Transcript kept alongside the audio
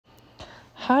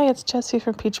Hi, it's Jessie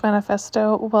from Peach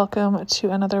Manifesto. Welcome to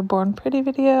another Born Pretty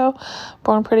video.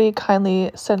 Born Pretty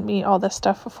kindly sent me all this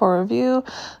stuff for review,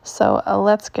 so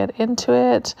let's get into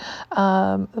it.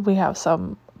 We have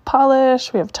some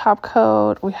polish, we have top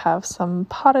coat, we have some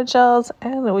potted gels,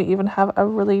 and we even have a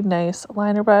really nice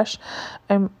liner brush.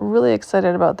 I'm really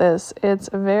excited about this. It's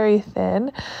very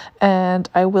thin and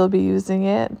I will be using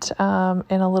it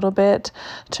in a little bit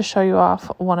to show you off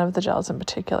one of the gels in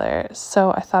particular.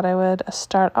 So I thought I would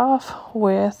start off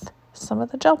with some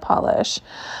of the gel polish.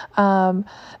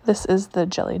 This is the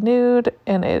Jelly Nude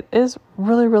and it is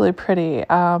really pretty.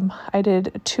 I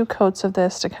did 2 coats of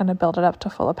this to kind of build it up to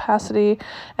full opacity,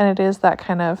 and it is that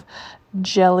kind of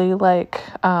jelly like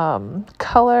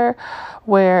color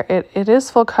where it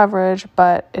is full coverage,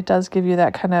 but it does give you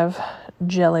that kind of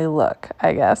jelly look.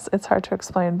 I guess it's hard to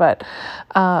explain, but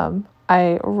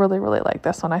I really like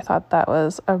this one. I thought that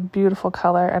was a beautiful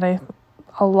color, and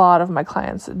a lot of my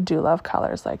clients do love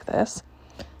colors like this.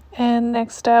 And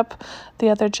next up, the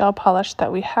other gel polish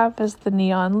that we have is the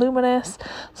Neon Luminous.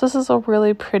 So this is a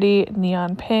really pretty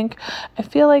neon pink. I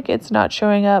feel like it's not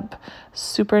showing up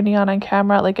super neon on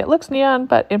camera. Like, it looks neon,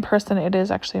 but in person it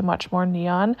is actually much more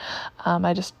neon.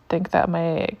 I just think that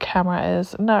my camera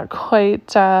is not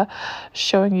quite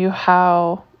showing you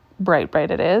how bright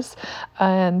it is,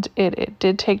 and it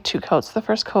did take 2 coats. The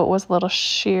first coat was a little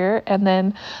sheer, and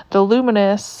then the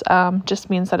luminous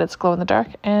just means that it's glow in the dark,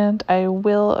 and I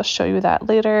will show you that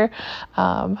later.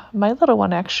 My little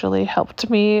one actually helped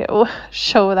me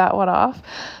show that one off,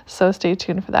 so stay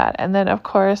tuned for that. And then of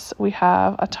course we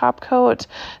have a top coat.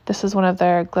 This is one of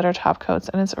their glitter top coats,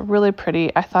 and it's really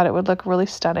pretty. I thought it would look really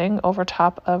stunning over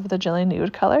top of the Jelly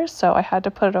Nude colors, so I had to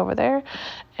put it over there.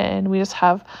 And we just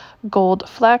have gold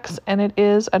flecks, and it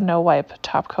is a no wipe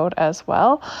top coat as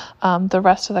well. The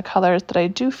rest of the colors that I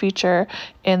do feature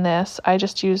in this, I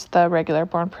just use the regular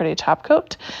Born Pretty top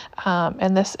coat,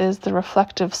 and this is the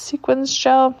reflective sequins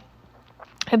gel.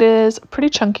 It is pretty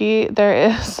chunky. There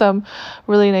is some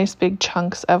really nice big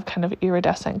chunks of kind of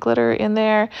iridescent glitter in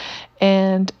there,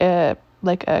 and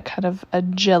like a kind of a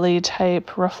jelly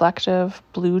type reflective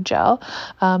blue gel.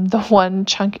 The one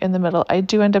chunk in the middle I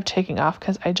do end up taking off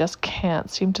because I just can't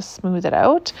seem to smooth it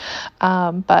out,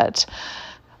 but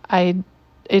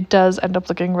it does end up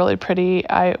looking really pretty.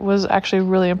 I was actually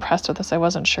really impressed with this. I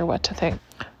wasn't sure what to think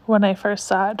when I first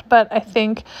saw it, but I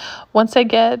think once I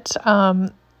get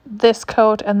this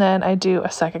coat and then I do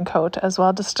a second coat as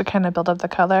well, just to kind of build up the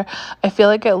color, I feel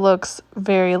like it looks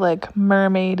very like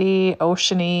mermaidy,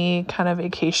 oceany, kind of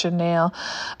vacation nail.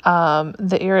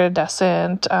 The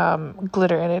iridescent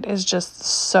glitter in it is just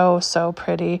so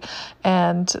pretty,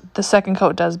 and the second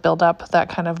coat does build up that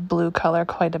kind of blue color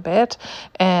quite a bit,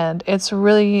 and it's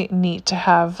really neat to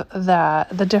have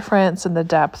the difference in the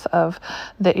depth of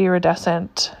the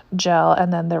iridescent gel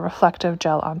and then the reflective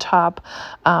gel on top.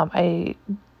 I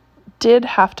did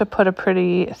have to put a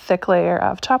pretty thick layer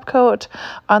of top coat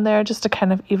on there just to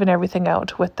kind of even everything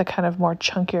out with the kind of more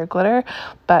chunkier glitter,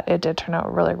 but it did turn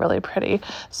out really pretty.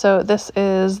 So this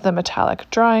is the metallic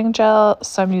drawing gel,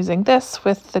 so I'm using this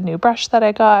with the new brush that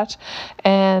I got,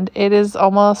 and it is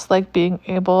almost like being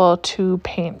able to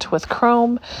paint with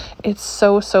chrome. It's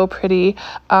so pretty.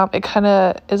 It kind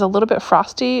of is a little bit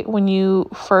frosty when you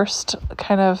first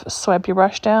kind of swipe your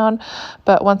brush down,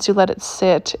 but once you let it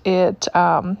sit, it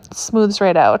smooths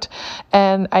right out.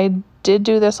 And I did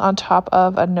do this on top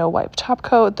of a no wipe top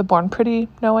coat, the Born Pretty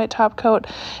no wipe top coat,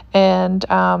 and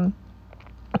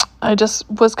I just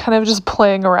was kind of just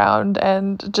playing around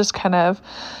and just kind of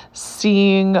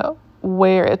seeing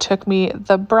where it took me.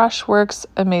 The brush works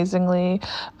amazingly,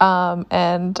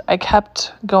 and I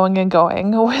kept going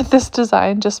with this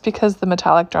design just because the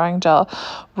metallic drawing gel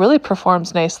really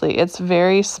performs nicely. It's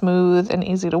very smooth and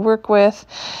easy to work with,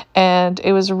 and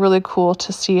it was really cool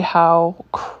to see how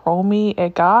chromy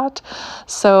it got.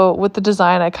 So with the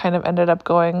design, I kind of ended up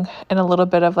going in a little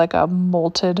bit of like a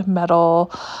molten metal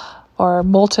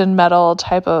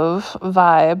type of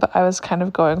vibe I was kind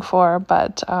of going for,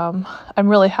 but I'm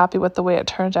really happy with the way it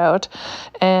turned out.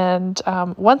 And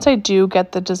once I do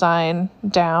get the design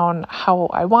down how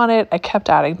I want it, I kept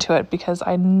adding to it because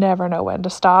I never know when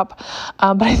to stop,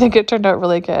 but I think it turned out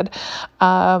really good.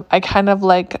 I kind of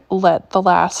like let the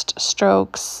last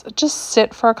strokes just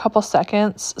sit for a couple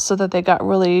seconds so that they got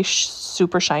really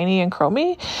super shiny and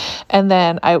chromy, and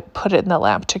then I put it in the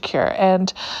lamp to cure,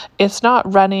 and it's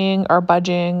not running or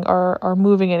budging or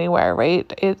moving anywhere,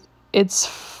 right? It's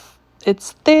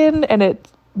thin and it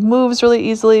moves really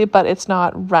easily, but it's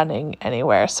not running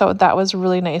anywhere. So that was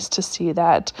really nice to see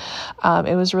that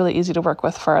it was really easy to work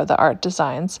with for the art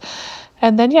designs.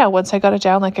 And then, yeah, once I got it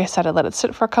down, like I said, I let it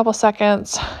sit for a couple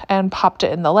seconds and popped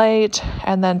it in the light,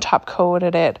 and then top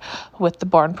coated it with the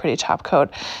Born Pretty top coat.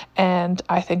 And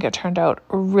I think it turned out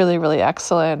really, really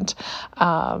excellent.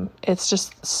 It's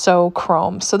just so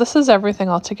chrome. So this is everything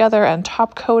all together and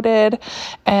top coated.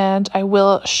 And I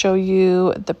will show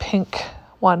you the pink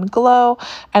one glow,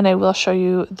 and I will show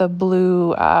you the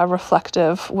blue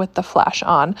reflective with the flash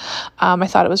on. I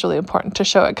thought it was really important to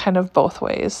show it kind of both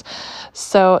ways.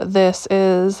 So this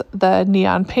is the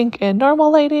neon pink in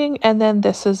normal lighting, and then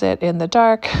this is it in the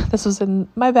dark. This was in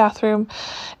my bathroom,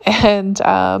 and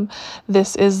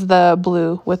this is the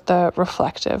blue with the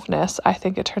reflectiveness. I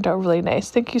think it turned out really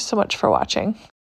nice. Thank you so much for watching.